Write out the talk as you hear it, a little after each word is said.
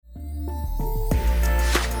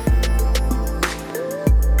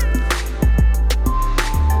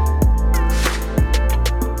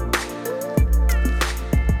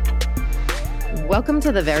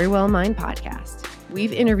Welcome to the Very Well Mind podcast.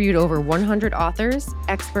 We've interviewed over 100 authors,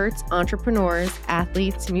 experts, entrepreneurs,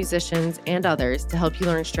 athletes, musicians, and others to help you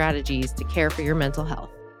learn strategies to care for your mental health.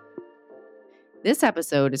 This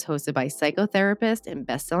episode is hosted by psychotherapist and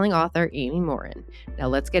best-selling author Amy Morin. Now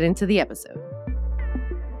let's get into the episode.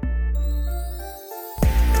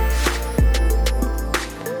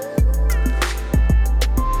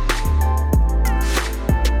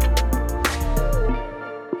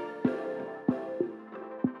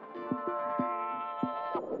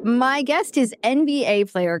 My guest is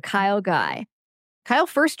NBA player Kyle Guy. Kyle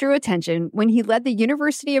first drew attention when he led the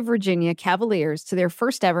University of Virginia Cavaliers to their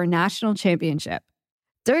first ever national championship.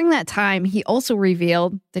 During that time, he also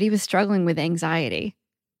revealed that he was struggling with anxiety.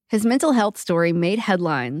 His mental health story made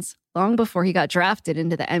headlines long before he got drafted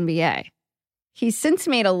into the NBA. He's since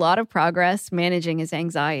made a lot of progress managing his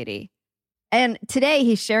anxiety. And today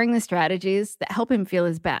he's sharing the strategies that help him feel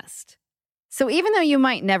his best. So even though you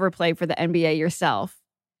might never play for the NBA yourself,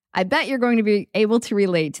 I bet you're going to be able to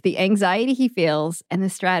relate to the anxiety he feels and the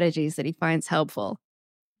strategies that he finds helpful.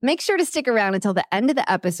 Make sure to stick around until the end of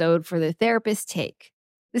the episode for the Therapist Take.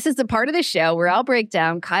 This is the part of the show where I'll break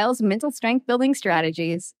down Kyle's mental strength building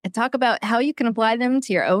strategies and talk about how you can apply them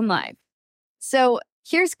to your own life. So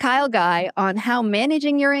here's Kyle Guy on how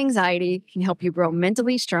managing your anxiety can help you grow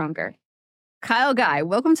mentally stronger. Kyle Guy,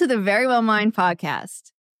 welcome to the Very Well Mind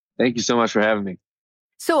podcast. Thank you so much for having me.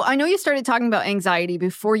 So I know you started talking about anxiety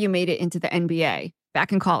before you made it into the NBA,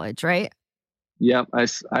 back in college, right? Yeah,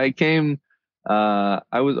 I came,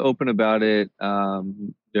 I was open about it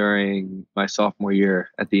during my sophomore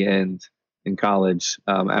year at the end in college,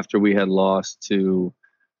 after we had lost to,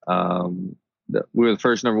 we were the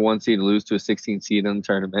first number one seed to lose to a 16 seed in the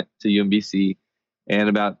tournament to UMBC. And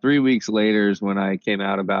about 3 weeks later is when I came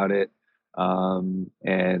out about it.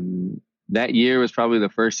 And that year was probably the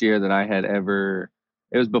first year that I had ever.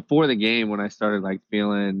 It was before the game when I started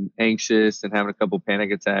feeling anxious and having a couple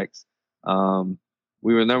panic attacks.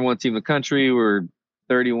 We were the number one team in the country. We were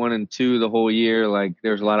 31-2 the whole year.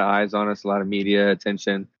 There was a lot of eyes on us, a lot of media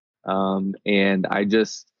attention. And I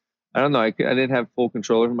don't know, I didn't have full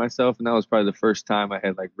control over myself. And that was probably the first time I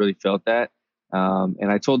had really felt that.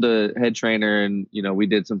 And I told the head trainer, and, we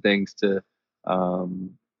did some things to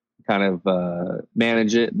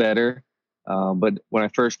manage it better. But when I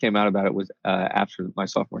first came out about it was after my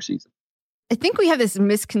sophomore season. I think we have this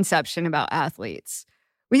misconception about athletes.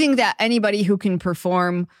 We think that anybody who can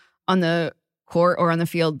perform on the court or on the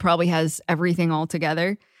field probably has everything all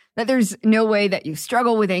together, that there's no way that you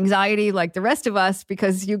struggle with anxiety like the rest of us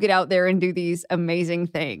because you get out there and do these amazing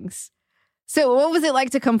things. So what was it like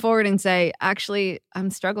to come forward and say, actually, I'm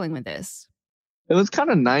struggling with this? It was kind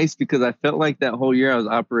of nice because I felt like that whole year I was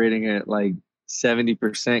operating at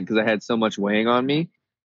 70% because I had so much weighing on me.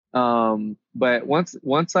 But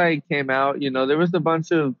once I came out, there was a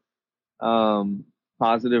bunch of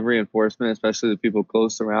positive reinforcement, especially the people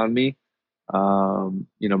close around me.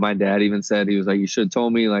 My dad even said, he was like, you should have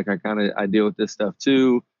told me, I deal with this stuff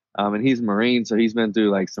too. And he's a Marine, so he's been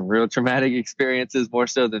through some real traumatic experiences more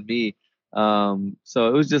so than me. So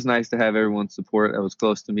it was just nice to have everyone's support that was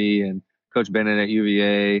close to me, and Coach Bennett at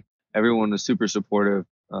UVA, everyone was super supportive.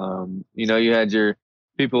 You had your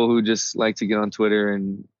people who just like to get on Twitter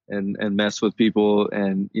and mess with people.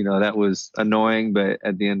 And, that was annoying. But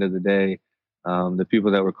at the end of the day, the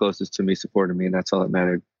people that were closest to me supported me, and that's all that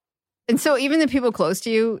mattered. And so even the people close to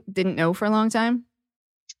you didn't know for a long time?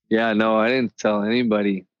 Yeah, no, I didn't tell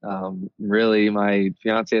anybody. Really, my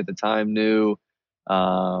fiance at the time knew,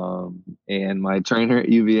 and my trainer at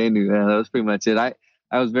UVA knew. That was pretty much it.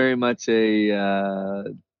 I was very much a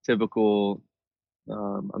typical,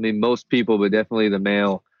 most people, but definitely the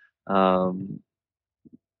male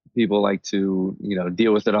people like to,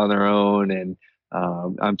 deal with it on their own. And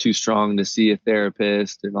I'm too strong to see a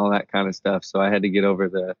therapist and all that kind of stuff. So I had to get over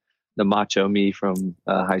the macho me from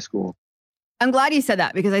high school. I'm glad you said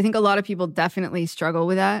that because I think a lot of people definitely struggle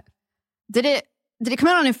with that. Did it come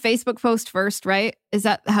out on a Facebook post first, right? Is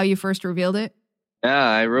that how you first revealed it? Yeah,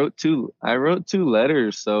 I wrote two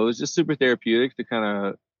letters. So it was just super therapeutic to kind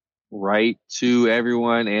of write to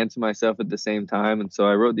everyone and to myself at the same time. And so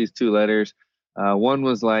I wrote these two letters. One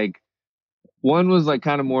was kind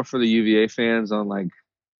of more for the UVA fans on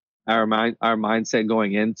our mindset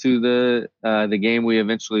going into the game we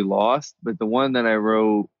eventually lost. But the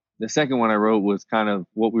second one I wrote was kind of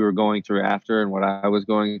what we were going through after and what I was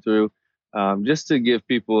going through, just to give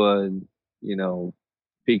people a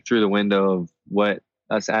peek through the window of what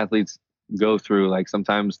us athletes go through.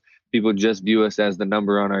 Sometimes people just view us as the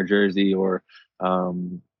number on our jersey, or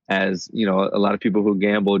as a lot of people who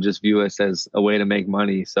gamble just view us as a way to make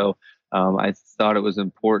money. So I thought it was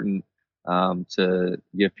important to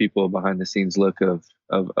give people a behind the scenes look of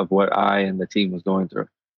what I and the team was going through.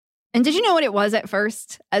 And did you know what it was at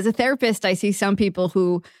first? As a therapist, I see some people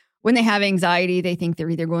who, when they have anxiety, they think they're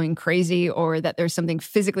either going crazy or that there's something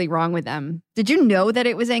physically wrong with them. Did you know that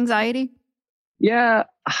it was anxiety? Yeah,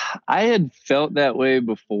 I had felt that way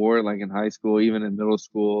before, like in high school, even in middle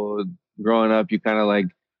school, growing up, you kind of like,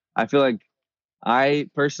 I feel like I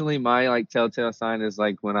personally, my like telltale sign is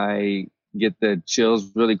like when I get the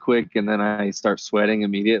chills really quick and then I start sweating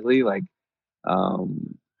immediately, like,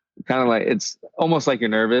 um, kind of like it's almost like you're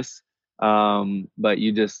nervous, but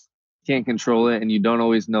you just can't control it and you don't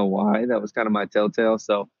always know why. That was kind of my telltale.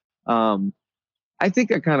 So, um, I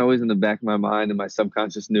think I kind of always in the back of my mind and my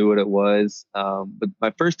subconscious knew what it was. But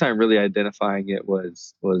my first time really identifying it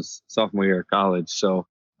was sophomore year of college. So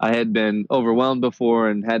I had been overwhelmed before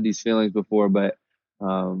and had these feelings before, but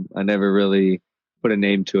I never really put a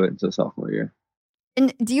name to it until sophomore year.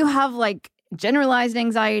 And do you have like generalized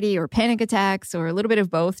anxiety or panic attacks or a little bit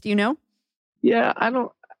of both? Do you know? Yeah, I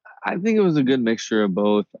don't. I think it was a good mixture of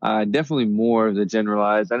both. Definitely more of the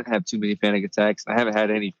generalized. I didn't have too many panic attacks. I haven't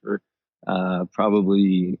had any for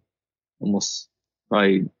probably almost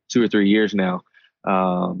probably 2 or 3 years now.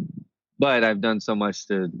 Um, but I've done so much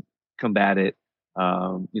to combat it.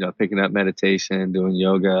 Picking up meditation, doing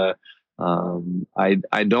yoga.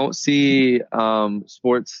 I don't see the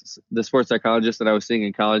sports psychologist that I was seeing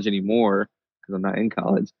in college anymore because I'm not in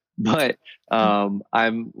college. But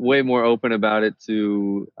I'm way more open about it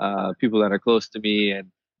to people that are close to me,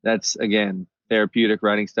 and that's again therapeutic,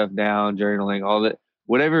 writing stuff down, journaling, all that.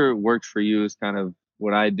 Whatever works for you is kind of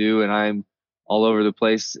what I do, and I'm all over the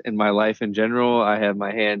place in my life in general. I have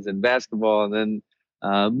my hands in basketball and then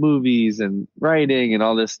movies and writing and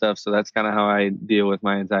all this stuff. So that's kind of how I deal with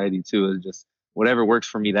my anxiety too, is just whatever works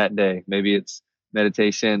for me that day. Maybe it's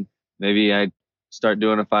meditation. Maybe I start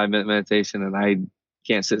doing a 5-minute meditation and I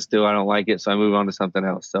can't sit still. I don't like it. So I move on to something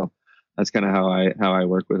else. So that's kind of how I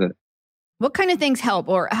work with it. What kind of things help,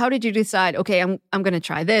 or how did you decide, okay, I'm going to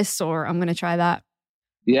try this or I'm going to try that?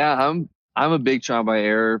 Yeah, I'm a big trial by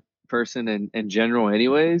error person in general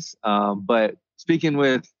anyways. But speaking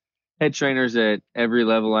with head trainers at every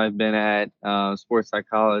level I've been at, sports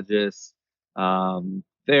psychologists,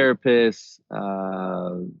 therapists,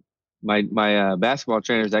 my basketball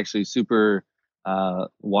trainer is actually super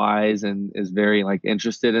wise and is very like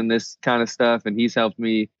interested in this kind of stuff, and he's helped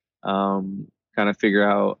me kind of figure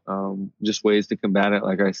out just ways to combat it,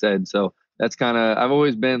 like I said. So that's kind of, I've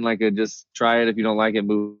always been like a just try it, if you don't like it,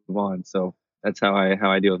 move on. So that's how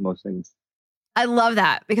I deal with most things. I love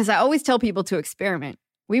that because I always tell people to experiment.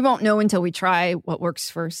 We won't know until we try. What works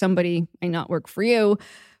for somebody may not work for you,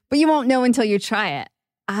 but you won't know until you try it.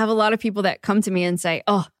 I have a lot of people that come to me and say,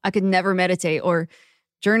 oh, I could never meditate, or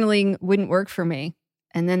journaling wouldn't work for me.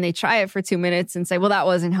 And then they try it for 2 minutes and say, well, that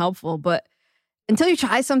wasn't helpful. But until you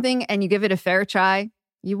try something and you give it a fair try,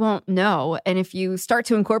 you won't know. And if you start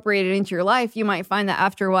to incorporate it into your life, you might find that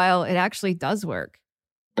after a while, it actually does work.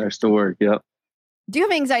 Starts to work. Yep. Do you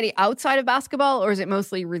have anxiety outside of basketball, or is it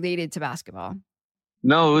mostly related to basketball?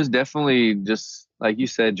 No, it was definitely just like you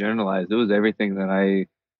said, generalized. It was everything that I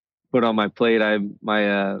put on my plate.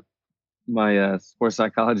 My sports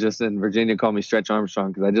psychologist in Virginia called me Stretch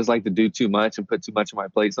Armstrong because I just like to do too much and put too much on my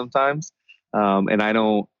plate sometimes. And I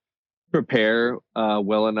don't prepare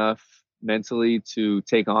well enough mentally to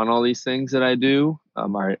take on all these things that I do,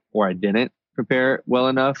 or I didn't prepare well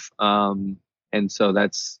enough. And so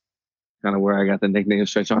that's kind of where I got the nickname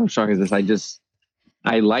Stretch Armstrong, is this,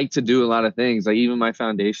 I like to do a lot of things. Like even my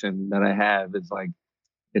foundation that I have is like,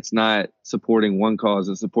 it's not supporting one cause,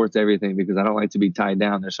 it supports everything because I don't like to be tied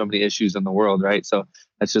down. There's so many issues in the world, right? So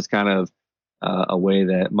that's just kind of a way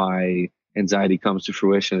that my anxiety comes to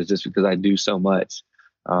fruition, is just because I do so much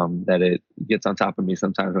that it gets on top of me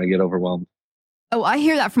sometimes when I get overwhelmed. Oh, I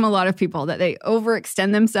hear that from a lot of people, that they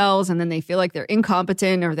overextend themselves and then they feel like they're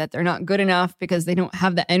incompetent or that they're not good enough because they don't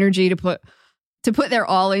have the energy to put their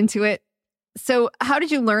all into it. So how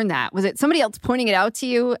did you learn that? Was it somebody else pointing it out to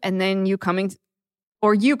you and then you coming to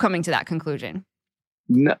that conclusion?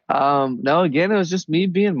 No, again, it was just me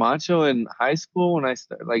being macho in high school when I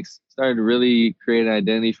started to really create an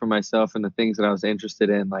identity for myself and the things that I was interested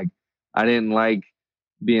in. Like I didn't like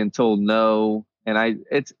being told no. And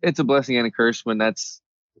it's a blessing and a curse when that's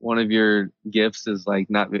one of your gifts,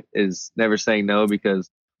 is never saying no, because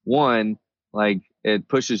one, like it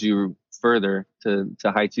pushes you further to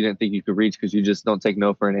heights you didn't think you could reach because you just don't take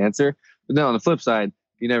no for an answer. But then on the flip side,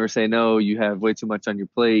 if you never say no, you have way too much on your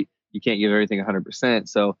plate. You can't give everything 100%.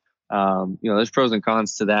 So, there's pros and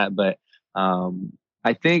cons to that. But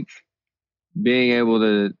I think being able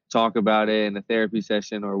to talk about it in a therapy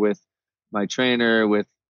session or with my trainer, with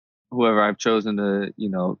whoever I've chosen to,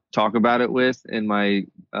 talk about it with in my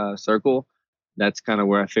circle, that's kind of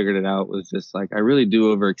where I figured it out, was just like, I really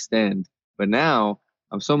do overextend. But now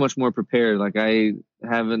I'm so much more prepared. Like, I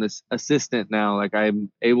have an assistant now. Like,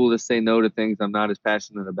 I'm able to say no to things I'm not as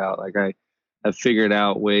passionate about. Like, I have figured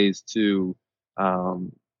out ways to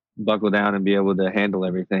buckle down and be able to handle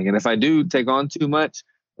everything. And if I do take on too much,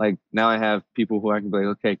 like, now I have people who I can be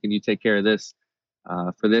like, okay, can you take care of this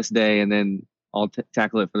for this day? And then I'll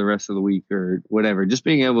tackle it for the rest of the week or whatever. Just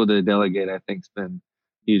being able to delegate, I think, has been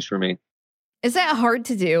huge for me. Is that hard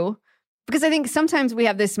to do? Because I think sometimes we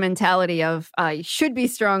have this mentality of I should be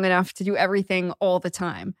strong enough to do everything all the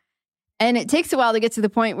time. And it takes a while to get to the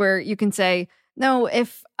point where you can say, no,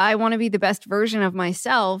 if I want to be the best version of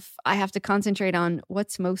myself, I have to concentrate on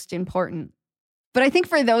what's most important. But I think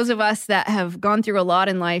for those of us that have gone through a lot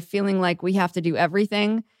in life, feeling like we have to do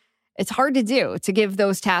everything, it's hard to do, to give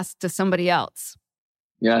those tasks to somebody else.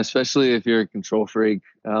 Yeah, especially if you're a control freak,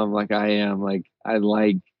 like I am. Like, I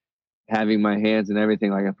like having my hands and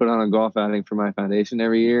everything. Like, I put on a golf outing for my foundation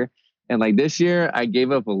every year. And like this year, I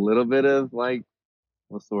gave up a little bit of, like,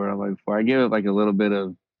 what's the word I'm looking for? I gave up like a little bit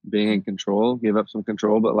of being in control, gave up some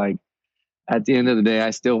control. But like, at the end of the day, I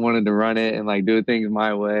still wanted to run it and like do things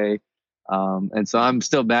my way. And so I'm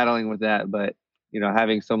still battling with that. But,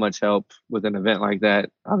 having so much help with an event like that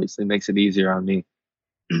obviously makes it easier on me.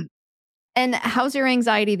 And how's your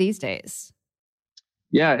anxiety these days?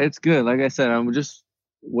 Yeah, it's good. Like I said, I'm just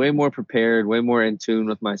way more prepared, way more in tune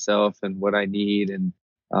with myself and what I need. And,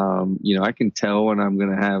 I can tell when I'm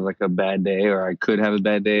going to have like a bad day, or I could have a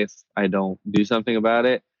bad day if I don't do something about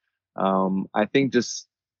it. I think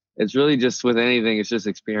it's really just with anything, it's just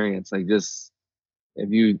experience. Like, just if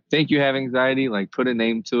you think you have anxiety, like, put a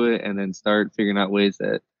name to it and then start figuring out ways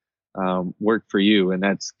that work for you. And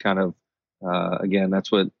that's kind of, again,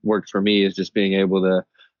 that's what worked for me, is just being able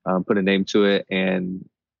to put a name to it and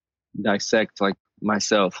dissect like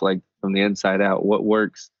myself, like from the inside out, what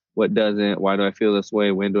works, what doesn't, why do I feel this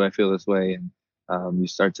way, when do I feel this way? And you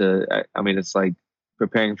start to, I mean, it's like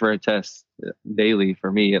preparing for a test daily, for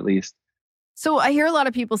me at least. So I hear a lot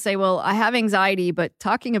of people say, well, I have anxiety, but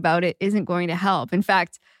talking about it isn't going to help. In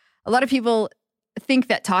fact, a lot of people think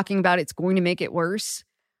that talking about it's going to make it worse.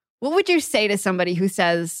 What would you say to somebody who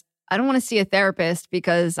says, I don't want to see a therapist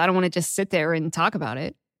because I don't want to just sit there and talk about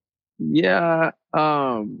it? Yeah.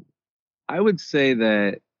 I would say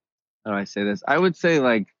that, how do I say this? I would say,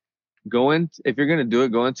 like, if you're going to do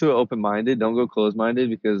it, go into it open-minded. Don't go closed-minded,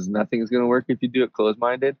 because nothing's going to work if you do it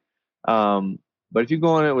closed-minded. But if you go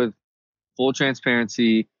on it with full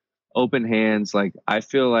transparency, open hands, like, I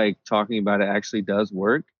feel like talking about it actually does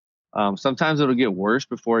work. Sometimes it'll get worse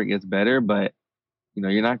before it gets better, but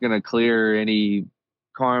you're not going to clear any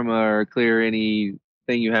karma or clear anything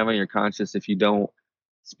you have on your conscience if you don't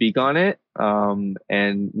speak on it.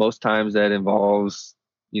 And most times that involves,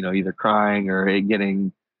 either crying or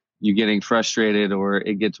you getting frustrated, or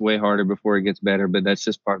it gets way harder before it gets better. But that's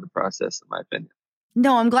just part of the process, in my opinion.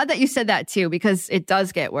 No, I'm glad that you said that too, because it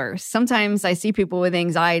does get worse. Sometimes I see people with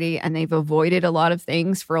anxiety and they've avoided a lot of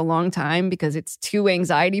things for a long time because it's too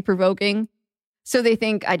anxiety provoking. So they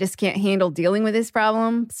think, I just can't handle dealing with this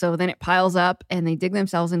problem. So then it piles up and they dig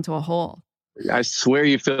themselves into a hole. I swear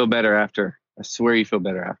you feel better after.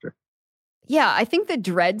 Yeah, I think the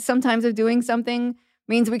dread sometimes of doing something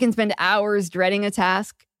means we can spend hours dreading a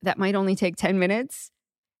task that might only take 10 minutes.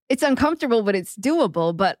 It's uncomfortable, but it's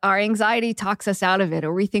doable. But our anxiety talks us out of it,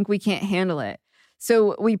 or we think we can't handle it.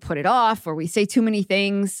 So we put it off, or we say too many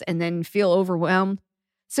things and then feel overwhelmed.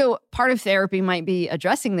 So part of therapy might be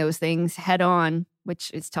addressing those things head on,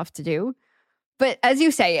 which is tough to do. But as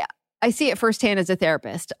you say, I see it firsthand as a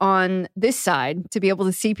therapist on this side, to be able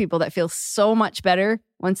to see people that feel so much better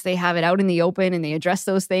once they have it out in the open and they address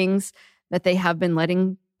those things that they have been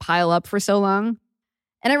letting pile up for so long.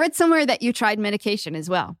 And I read somewhere that you tried medication as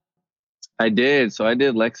well. I did. So I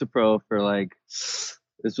did Lexapro for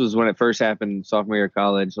this was when it first happened, sophomore year of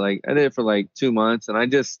college. Like, I did it for like 2 months, and I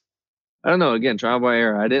don't know, again, trial by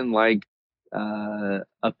error. I didn't like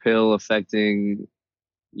a pill affecting,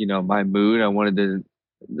 my mood.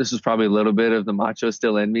 This was probably a little bit of the macho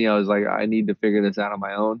still in me. I was like, I need to figure this out on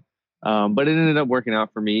my own. But it ended up working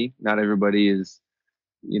out for me. Not everybody is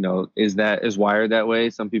wired that way.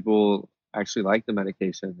 Some people actually like the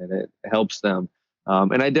medication and it helps them.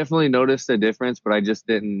 And I definitely noticed a difference, but I just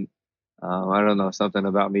didn't, I don't know, something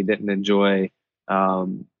about me didn't enjoy,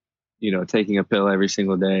 taking a pill every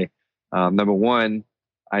single day. Number one,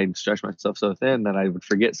 I stretched myself so thin that I would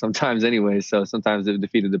forget sometimes anyway. So sometimes it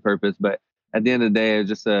defeated the purpose. But at the end of the day, it was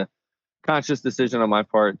just conscious decision on my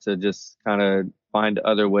part to just kind of find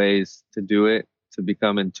other ways to do it, to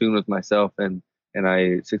become in tune with myself. And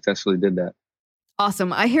I successfully did that.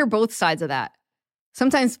 Awesome. I hear both sides of that.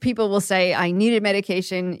 Sometimes people will say, I needed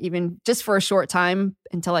medication even just for a short time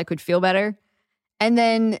until I could feel better. And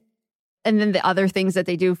then the other things that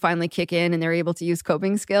they do finally kick in and they're able to use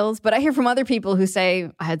coping skills. But I hear from other people who say,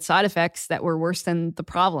 I had side effects that were worse than the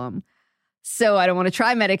problem, so I don't want to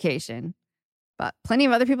try medication. But plenty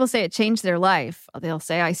of other people say it changed their life. They'll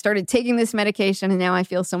say, I started taking this medication and now I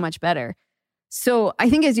feel so much better. So I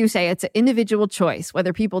think, as you say, it's an individual choice,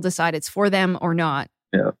 whether people decide it's for them or not.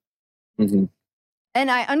 Yeah. Mm-hmm. And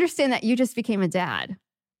I understand that you just became a dad.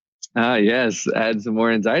 Yes. Add some more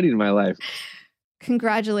anxiety to my life.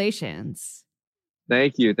 Congratulations.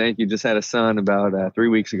 Thank you. Just had a son about 3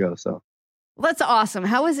 weeks ago. So that's awesome.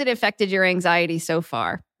 How has it affected your anxiety so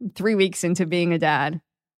far? 3 weeks into being a dad.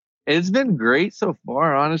 It's been great so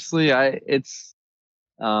far. Honestly,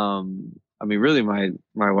 really my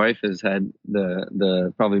wife has had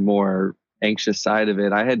the probably more anxious side of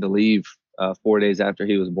it. I had to leave 4 days after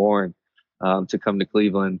he was born to come to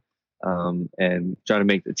Cleveland and try to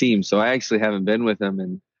make the team. So I actually haven't been with him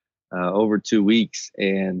in over 2 weeks.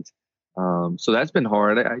 And so that's been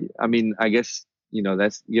hard. I guess,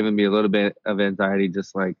 that's given me a little bit of anxiety,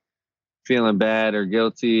 just like feeling bad or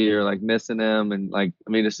guilty or like missing him. And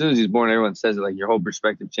as soon as he's born, everyone says it, like your whole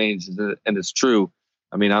perspective changes. And it's true.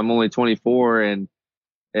 I'm only 24 and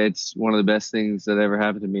it's one of the best things that ever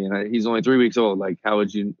happened to me. And he's only 3 weeks old. Like, how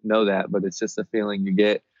would you know that? But it's just a feeling you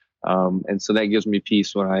get. And so that gives me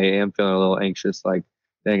peace when I am feeling a little anxious, like,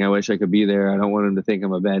 dang, I wish I could be there. I don't want him to think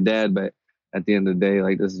I'm a bad dad, but at the end of the day,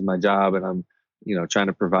 like, this is my job and I'm, trying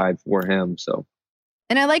to provide for him. So.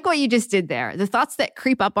 And I like what you just did there. The thoughts that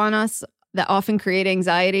creep up on us that often create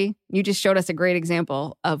anxiety. You just showed us a great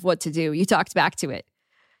example of what to do. You talked back to it.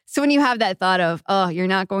 So when you have that thought of, oh, you're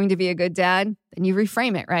not going to be a good dad, then you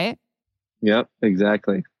reframe it, right? Yep,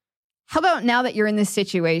 exactly. How about now that you're in this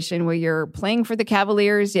situation where you're playing for the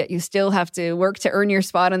Cavaliers, yet you still have to work to earn your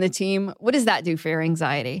spot on the team? What does that do for your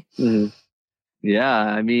anxiety? Mm-hmm.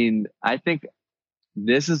 Yeah, I think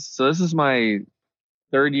this is my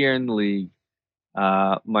third year in the league.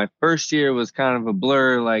 My first year was kind of a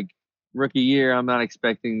blur, like rookie year. I'm not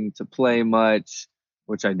expecting to play much,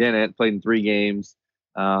 which I didn't. Played in 3 games.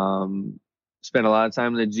 Spent a lot of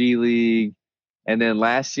time in the G League. And then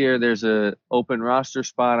last year, there's a open roster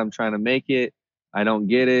spot. I'm trying to make it. I don't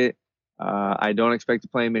get it. I don't expect to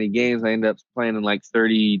play many games. I end up playing in like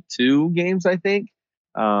 32 games, I think.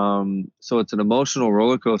 So it's an emotional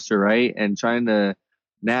roller coaster, right? And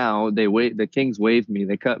now the Kings waived me.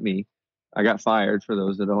 They cut me. I got fired, for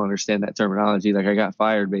those that don't understand that terminology. Like, I got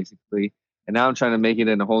fired basically. And now I'm trying to make it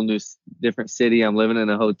in a whole new different city. I'm living in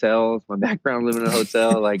a hotel. It's my background, living in a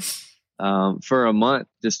hotel, like, for a month,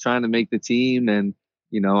 just trying to make the team. And,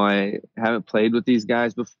 I haven't played with these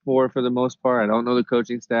guys before for the most part. I don't know the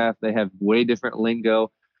coaching staff. They have way different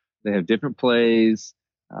lingo. They have different plays.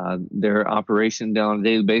 Their operation down on a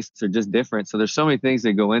daily basis are just different. So there's so many things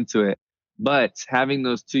that go into it. But having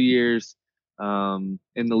those 2 years in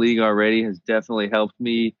the league already has definitely helped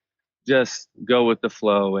me just go with the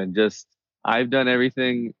flow. And just, I've done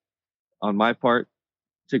everything on my part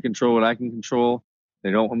to control what I can control.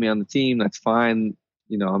 They don't want me on the team. That's fine.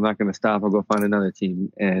 I'm not going to stop. I'll go find another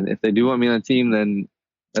team. And if they do want me on the team, then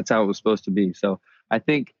that's how it was supposed to be. So I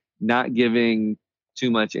think not giving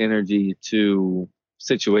too much energy to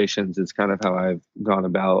situations is kind of how I've gone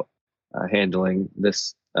about handling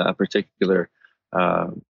this particular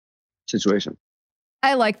situation.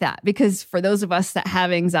 I like that, because for those of us that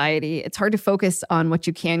have anxiety, it's hard to focus on what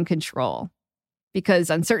you can control, because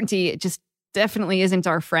uncertainty, it just definitely isn't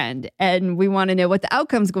our friend. And we want to know what the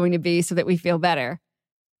outcome's going to be so that we feel better.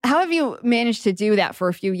 How have you managed to do that for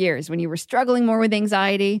a few years when you were struggling more with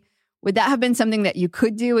anxiety? Would that have been something that you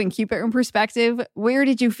could do and keep it in perspective? Where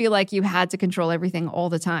did you feel like you had to control everything all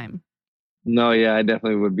the time? No, yeah, I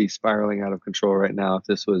definitely would be spiraling out of control right now if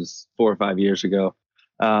this was 4 or 5 years ago.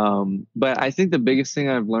 But I think the biggest thing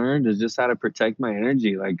I've learned is just how to protect my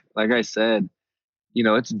energy. Like I said,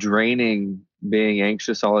 it's draining being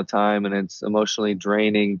anxious all the time, and it's emotionally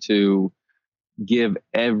draining to give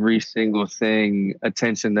every single thing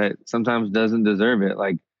attention that sometimes doesn't deserve it.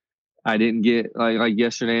 Like, I didn't get like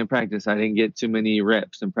yesterday in practice, I didn't get too many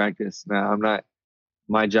reps in practice. Now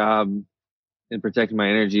my job in protecting my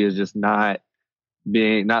energy is just not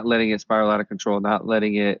letting it spiral out of control, not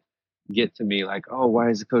letting it get to me like, oh, why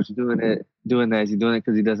is the coach doing that? Is he doing it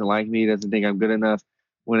because he doesn't like me? He doesn't think I'm good enough?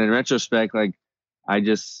 When in retrospect, like, I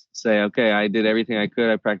just say, okay, I did everything I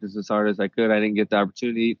could. I practiced as hard as I could. I didn't get the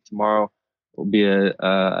opportunity. Tomorrow will be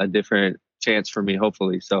a different chance for me,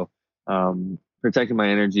 hopefully. So protecting my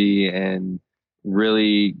energy and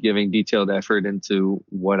really giving detailed effort into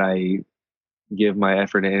what I give my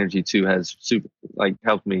effort and energy to has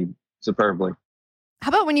helped me superbly. How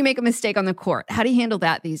about when you make a mistake on the court? How do you handle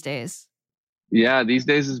that these days? Yeah, these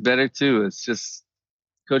days is better too. It's just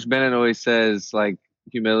Coach Bennett always says like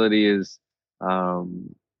humility is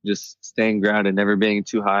just staying grounded, never being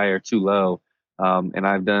too high or too low. And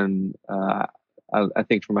I've done, I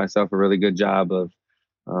think for myself, a really good job of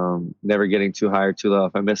never getting too high or too low.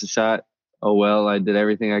 If I miss a shot, oh well, I did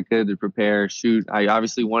everything I could to prepare, shoot. I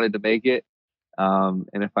obviously wanted to make it. And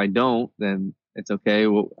if I don't, then it's okay.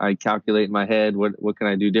 Well, I calculate in my head, what can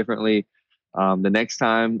I do differently the next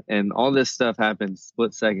time? And all this stuff happens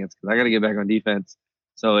split seconds because I got to get back on defense.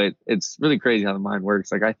 So it's really crazy how the mind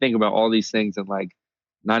works. Like I think about all these things in like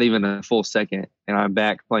not even a full second, and I'm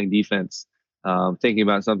back playing defense, thinking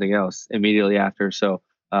about something else immediately after. So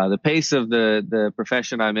the pace of the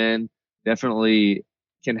profession I'm in definitely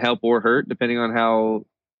can help or hurt depending on how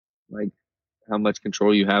much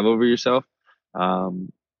control you have over yourself.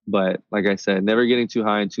 But like I said, never getting too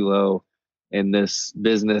high and too low in this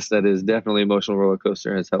business that is definitely emotional roller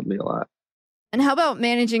coaster has helped me a lot. And how about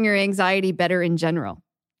managing your anxiety better in general?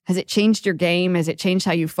 Has it changed your game? Has it changed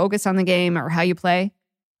how you focus on the game or how you play?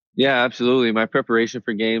 Yeah, absolutely. My preparation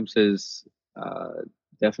for games has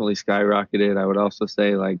definitely skyrocketed. I would also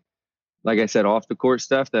say, like I said, off the court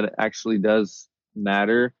stuff that actually does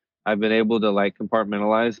matter. I've been able to like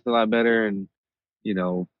compartmentalize a lot better, and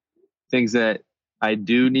things that I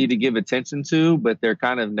do need to give attention to, but they're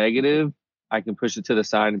kind of negative. I can push it to the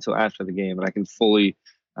side until after the game, and I can fully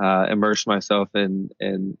immerse myself in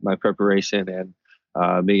my preparation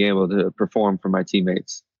and being able to perform for my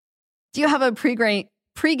teammates. Do you have a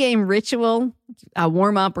pre-game ritual, a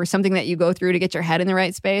warm-up or something that you go through to get your head in the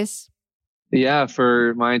right space? Yeah,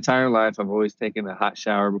 for my entire life, I've always taken a hot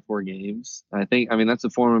shower before games. I mean, that's a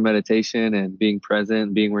form of meditation and being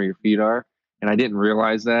present, being where your feet are. And I didn't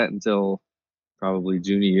realize that until probably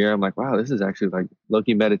junior year. I'm like, wow, this is actually like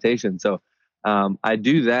low-key meditation. So I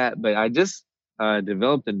do that, but I just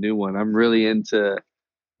developed a new one. I'm really into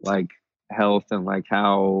like health and like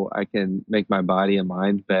how I can make my body and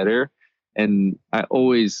mind better. And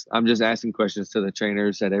I'm just asking questions to the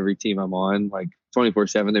trainers at every team I'm on, like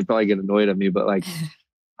 24/7. They probably get annoyed at me, but like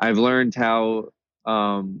I've learned how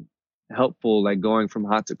helpful like going from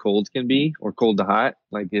hot to cold can be, or cold to hot.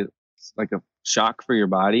 Like it's like a shock for your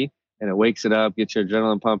body, and it wakes it up, gets your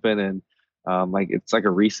adrenaline pumping, and like it's like a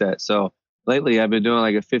reset. So lately I've been doing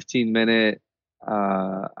like a 15-minute,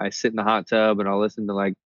 I sit in the hot tub and I'll listen to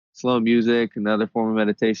like slow music, another form of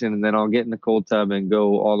meditation, and then I'll get in the cold tub and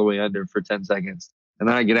go all the way under for 10 seconds. And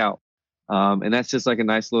then I get out. And that's just like a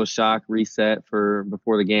nice little shock reset for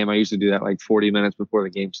before the game. I usually do that like 40 minutes before the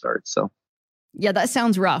game starts. So yeah, that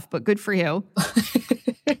sounds rough, but good for you.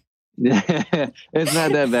 Yeah, it's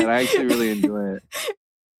not that bad. I actually really enjoy it.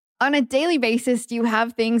 On a daily basis, do you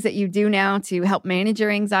have things that you do now to help manage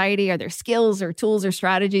your anxiety? Are there skills or tools or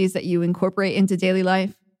strategies that you incorporate into daily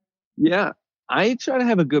life? Yeah, I try to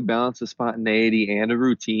have a good balance of spontaneity and a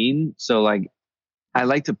routine. So like I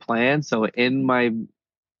like to plan. So in my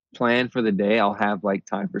plan for the day, I'll have like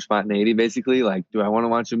time for spontaneity, basically. Like, do I want to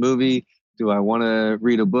watch a movie? Do I want to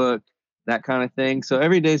read a book? That kind of thing. So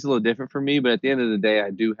every day is a little different for me, but at the end of the day,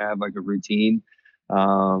 I do have like a routine.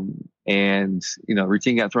 And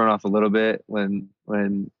routine got thrown off a little bit when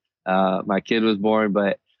my kid was born,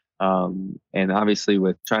 but and obviously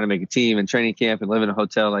with trying to make a team and training camp and live in a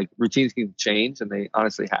hotel, like routines can change, and they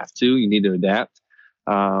honestly have to. You need to adapt.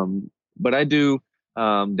 But I do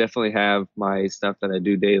definitely have my stuff that I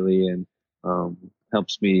do daily, and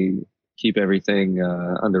helps me keep everything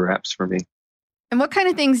under wraps for me. And what kind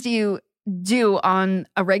of things do you do on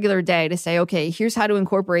a regular day to say, okay, here's how to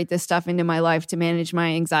incorporate this stuff into my life to manage my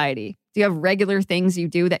anxiety? Do you have regular things you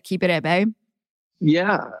do that keep it at bay?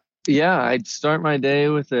 Yeah. I'd start my day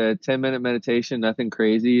with a 10-minute meditation, nothing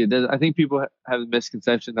crazy. I think people have a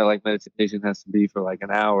misconception that like meditation has to be for like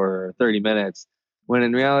an hour or 30 minutes, when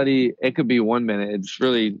in reality, it could be 1 minute. It's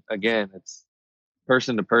really, again, it's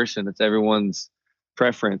person to person. It's everyone's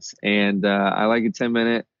preference. And I like a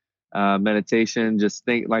 10-minute meditation, just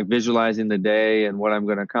visualizing the day and what I'm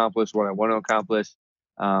going to accomplish, what I want to accomplish.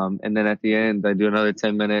 And then at the end, I do another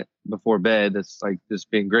 10-minute before bed. That's like just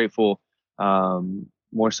being grateful,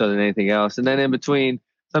 more so than anything else. And then in between,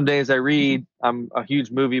 some days I read. I'm a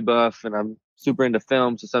huge movie buff and I'm super into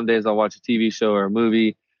film. So some days I'll watch a TV show or a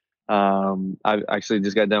movie. I actually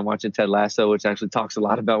just got done watching Ted Lasso, which actually talks a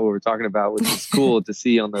lot about what we're talking about, which is cool to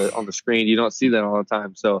see on the screen. You don't see that all the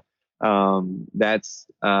time. So That's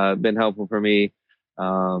been helpful for me.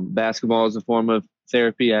 Basketball is a form of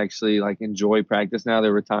therapy. I actually like enjoy practice now.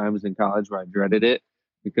 There were times in college where I dreaded it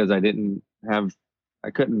because I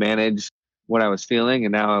couldn't manage what I was feeling,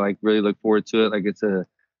 and now I like really look forward to it. Like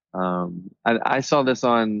I saw this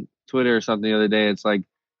on Twitter or something the other day. It's like,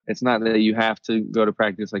 it's not that you have to go to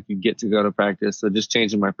practice, like you get to go to practice. So just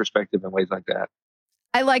changing my perspective in ways like that.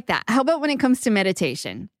 I like that. How about when it comes to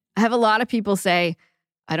meditation? I have a lot of people say,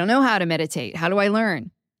 I don't know how to meditate. How do I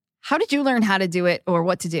learn? How did you learn how to do it or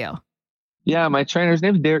what to do? Yeah, my trainer's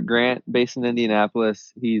name is Derek Grant, based in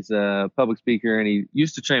Indianapolis. He's a public speaker, and he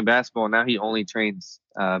used to train basketball. Now he only trains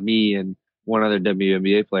me and one other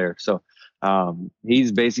WNBA player. So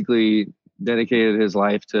he's basically dedicated his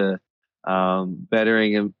life to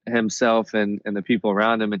bettering himself and the people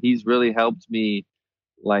around him. And he's really helped me,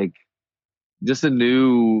 like, just a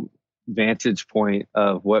new vantage point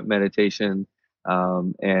of what meditation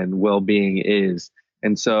and well-being is.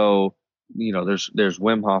 And so, there's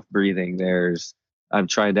Wim Hof breathing. I've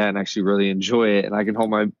tried that and actually really enjoy it. And I can hold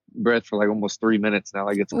my breath for like almost 3 minutes now.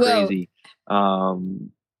 Like, it's crazy.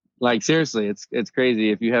 Like, seriously, it's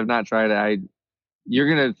crazy. If you have not tried it,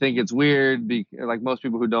 you're going to think it's weird. Like, most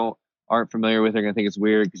people who aren't familiar with it are going to think it's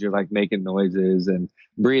weird because you're like making noises and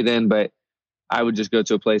breathing. But I would just go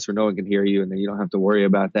to a place where no one can hear you, and then you don't have to worry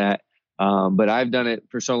about that. But I've done it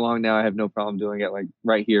for so long now, I have no problem doing it. Like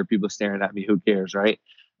right here, people staring at me, who cares, right?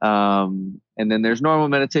 And then there's normal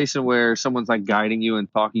meditation where someone's like guiding you and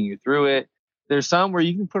talking you through it. There's some where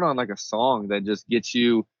you can put on like a song that just gets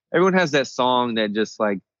you. Everyone has that song that just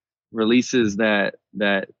like releases that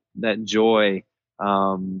joy,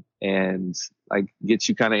 and like gets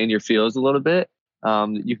you kind of in your feels a little bit.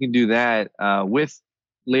 You can do that with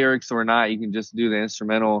lyrics or not. You can just do the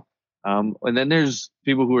instrumental. And then there's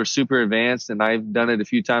people who are super advanced, and I've done it a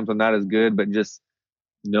few times. I'm not as good, but just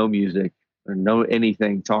no music or no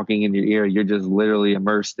anything talking in your ear. You're just literally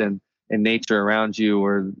immersed in nature around you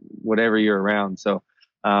or whatever you're around. So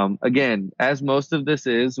again, as most of this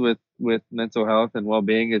is with mental health and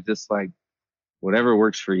well-being, it's just like whatever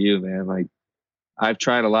works for you, man. Like, I've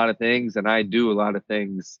tried a lot of things, and I do a lot of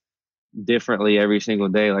things differently every single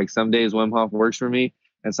day. Like, some days Wim Hof works for me,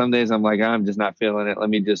 and some days I'm like, I'm just not feeling it. Let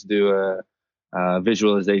me just do a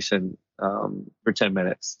visualization for 10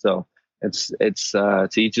 minutes. So it's to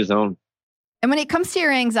each his own. And when it comes to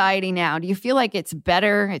your anxiety now, do you feel like it's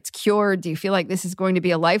better? It's cured? Do you feel like this is going to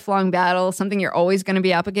be a lifelong battle, something you're always going to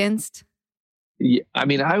be up against? Yeah, I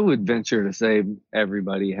mean, I would venture to say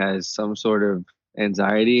everybody has some sort of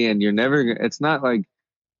anxiety, and it's not like,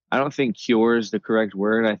 I don't think cure is the correct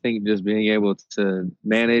word. I think just being able to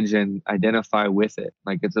manage and identify with it.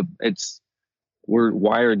 Like, we're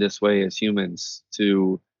wired this way as humans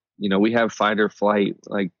to, we have fight or flight.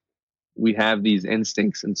 Like, we have these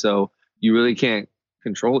instincts. And so you really can't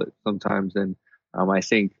control it sometimes. And I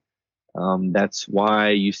think that's why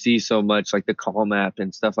you see so much like the Calm app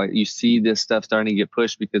and stuff. Like, you see this stuff starting to get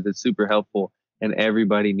pushed because it's super helpful, and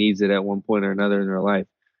everybody needs it at one point or another in their life.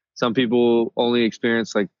 Some people only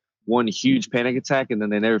experience like one huge panic attack and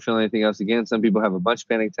then they never feel anything else again. Some people have a bunch of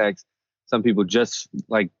panic attacks. Some people just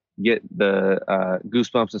like get the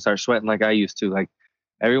goosebumps and start sweating like I used to. Like,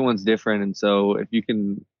 everyone's different. And so if you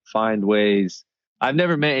can find ways, I've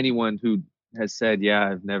never met anyone who has said, yeah,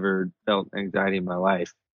 I've never felt anxiety in my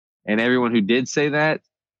life. And everyone who did say that,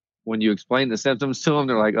 when you explain the symptoms to them,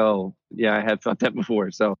 they're like, oh yeah, I have felt that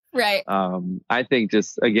before. So right. I think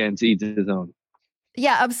just, again, to each his own.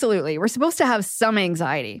 Yeah, absolutely. We're supposed to have some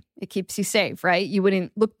anxiety. It keeps you safe, right? You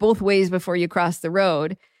wouldn't look both ways before you cross the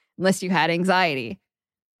road unless you had anxiety.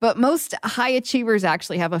 But most high achievers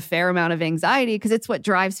actually have a fair amount of anxiety because it's what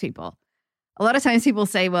drives people. A lot of times people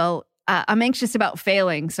say, well, I'm anxious about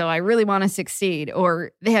failing, so I really want to succeed.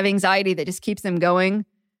 Or they have anxiety that just keeps them going.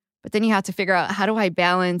 But then you have to figure out, how do I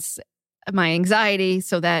balance my anxiety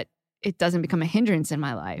so that it doesn't become a hindrance in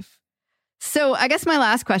my life? So I guess my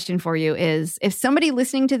last question for you is, if somebody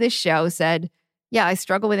listening to this show said, yeah, I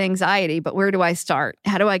struggle with anxiety, but where do I start?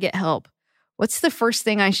 How do I get help? What's the first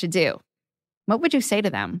thing I should do? What would you say to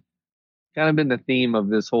them? Kind of been the theme of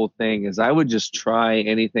this whole thing is I would just try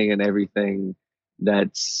anything and everything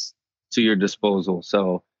that's to your disposal.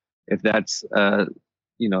 So if that's,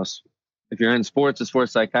 if you're in sports, a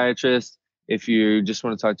sports psychiatrist, if you just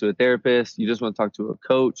want to talk to a therapist, you just want to talk to a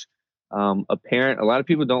coach, a parent. A lot of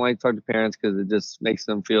people don't like to talk to parents because it just makes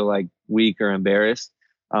them feel like weak or embarrassed.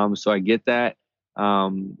 So I get that.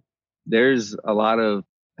 There's a lot of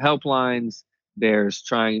helplines. There's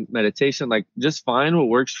trying meditation. Like, just find what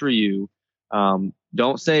works for you. I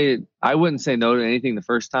wouldn't say no to anything the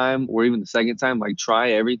first time or even the second time. Like,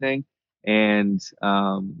 try everything. And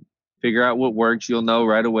figure out what works. You'll know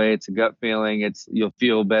right away. It's a gut feeling. You'll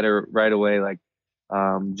feel better right away. Like,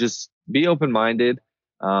 just be open-minded.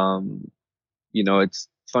 It's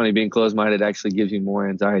funny, being closed-minded actually gives you more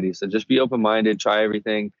anxiety. So just be open-minded, try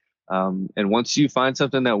everything. And once you find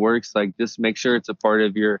something that works, like, just make sure it's a part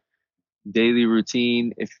of your daily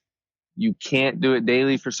routine. If you can't do it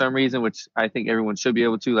daily for some reason, which I think everyone should be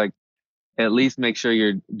able to, like, at least make sure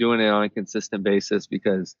you're doing it on a consistent basis,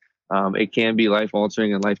 because it can be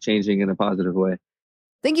life-altering and life-changing in a positive way.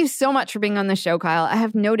 Thank you so much for being on the show, Kyle. I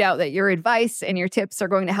have no doubt that your advice and your tips are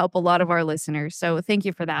going to help a lot of our listeners. So thank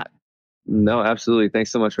you for that. No, absolutely.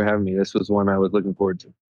 Thanks so much for having me. This was one I was looking forward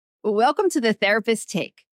to. Welcome to the Therapist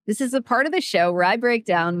Take. This is a part of the show where I break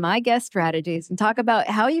down my guest strategies and talk about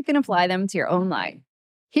how you can apply them to your own life.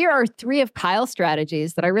 Here are 3 of Kyle's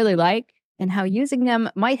strategies that I really like and how using them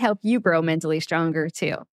might help you grow mentally stronger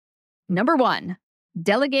too. Number 1,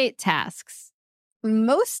 delegate tasks.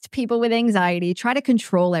 Most people with anxiety try to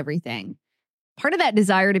control everything. Part of that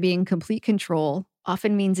desire to be in complete control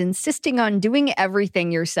often means insisting on doing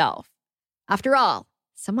everything yourself. After all,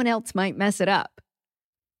 someone else might mess it up.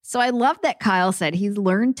 So I love that Kyle said he's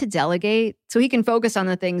learned to delegate so he can focus on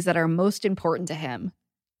the things that are most important to him.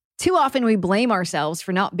 Too often we blame ourselves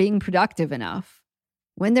for not being productive enough,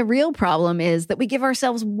 when the real problem is that we give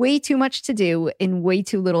ourselves way too much to do in way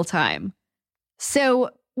too little time. So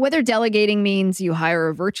whether delegating means you hire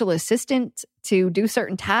a virtual assistant to do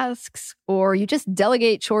certain tasks, or you just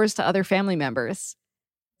delegate chores to other family members,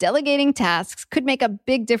 delegating tasks could make a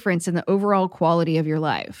big difference in the overall quality of your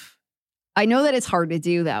life. I know that it's hard to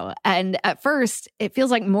do, though, and at first, it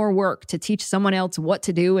feels like more work to teach someone else what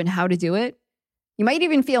to do and how to do it. You might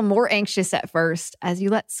even feel more anxious at first as you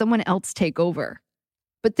let someone else take over.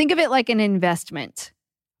 But think of it like an investment.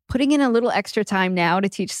 Putting in a little extra time now to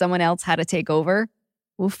teach someone else how to take over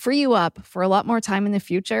will free you up for a lot more time in the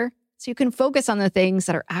future, so you can focus on the things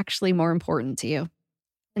that are actually more important to you.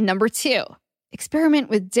 And number 2, experiment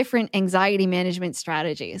with different anxiety management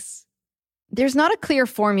strategies. There's not a clear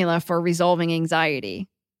formula for resolving anxiety.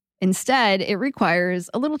 Instead, it requires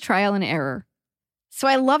a little trial and error. So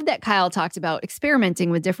I love that Kyle talked about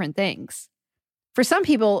experimenting with different things. For some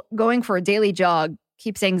people, going for a daily jog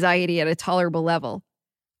keeps anxiety at a tolerable level.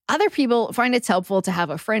 Other people find it's helpful to have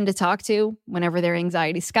a friend to talk to whenever their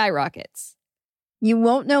anxiety skyrockets. You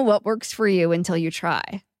won't know what works for you until you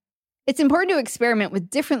try. It's important to experiment with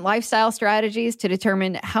different lifestyle strategies to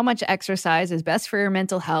determine how much exercise is best for your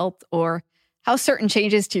mental health, or how certain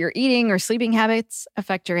changes to your eating or sleeping habits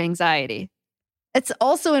affect your anxiety. It's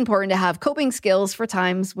also important to have coping skills for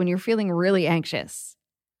times when you're feeling really anxious.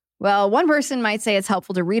 Well, one person might say it's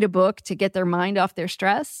helpful to read a book to get their mind off their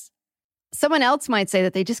stress. Someone else might say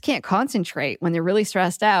that they just can't concentrate when they're really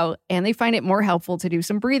stressed out, and they find it more helpful to do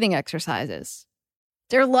some breathing exercises.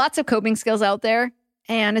 There are lots of coping skills out there,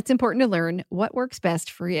 and it's important to learn what works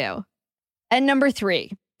best for you. And number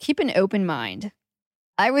 3, keep an open mind.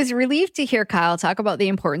 I was relieved to hear Kyle talk about the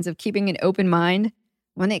importance of keeping an open mind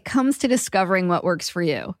when it comes to discovering what works for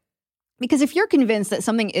you. Because if you're convinced that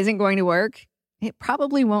something isn't going to work, it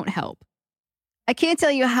probably won't help. I can't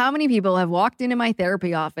tell you how many people have walked into my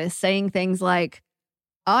therapy office saying things like,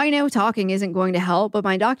 I know talking isn't going to help, but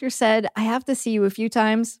my doctor said I have to see you a few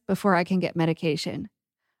times before I can get medication.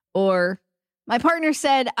 Or, my partner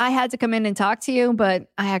said I had to come in and talk to you, but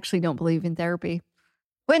I actually don't believe in therapy.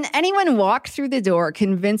 When anyone walked through the door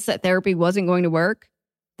convinced that therapy wasn't going to work,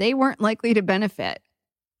 they weren't likely to benefit.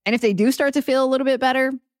 And if they do start to feel a little bit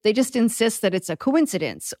better, they just insist that it's a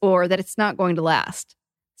coincidence or that it's not going to last,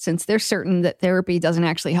 since they're certain that therapy doesn't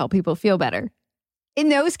actually help people feel better. In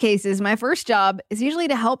those cases, my first job is usually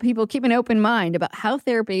to help people keep an open mind about how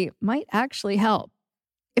therapy might actually help.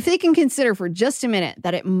 If they can consider for just a minute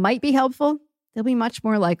that it might be helpful, they'll be much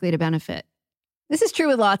more likely to benefit. This is true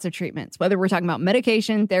with lots of treatments, whether we're talking about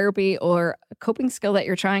medication, therapy, or a coping skill that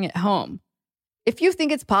you're trying at home. If you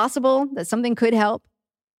think it's possible that something could help,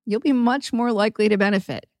 you'll be much more likely to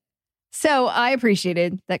benefit. So I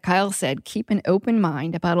appreciated that Kyle said keep an open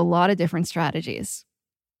mind about a lot of different strategies.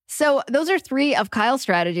 So those are 3 of Kyle's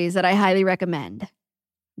strategies that I highly recommend.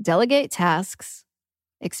 Delegate tasks,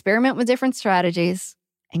 experiment with different strategies,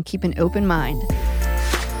 and keep an open mind.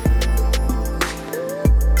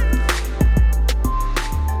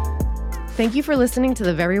 Thank you for listening to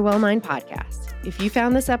the Verywell Mind podcast. If you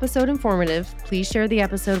found this episode informative, please share the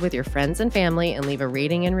episode with your friends and family and leave a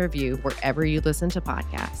rating and review wherever you listen to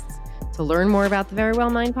podcasts. To learn more about the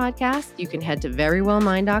Verywell Mind podcast, you can head to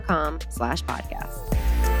verywellmind.com/podcast.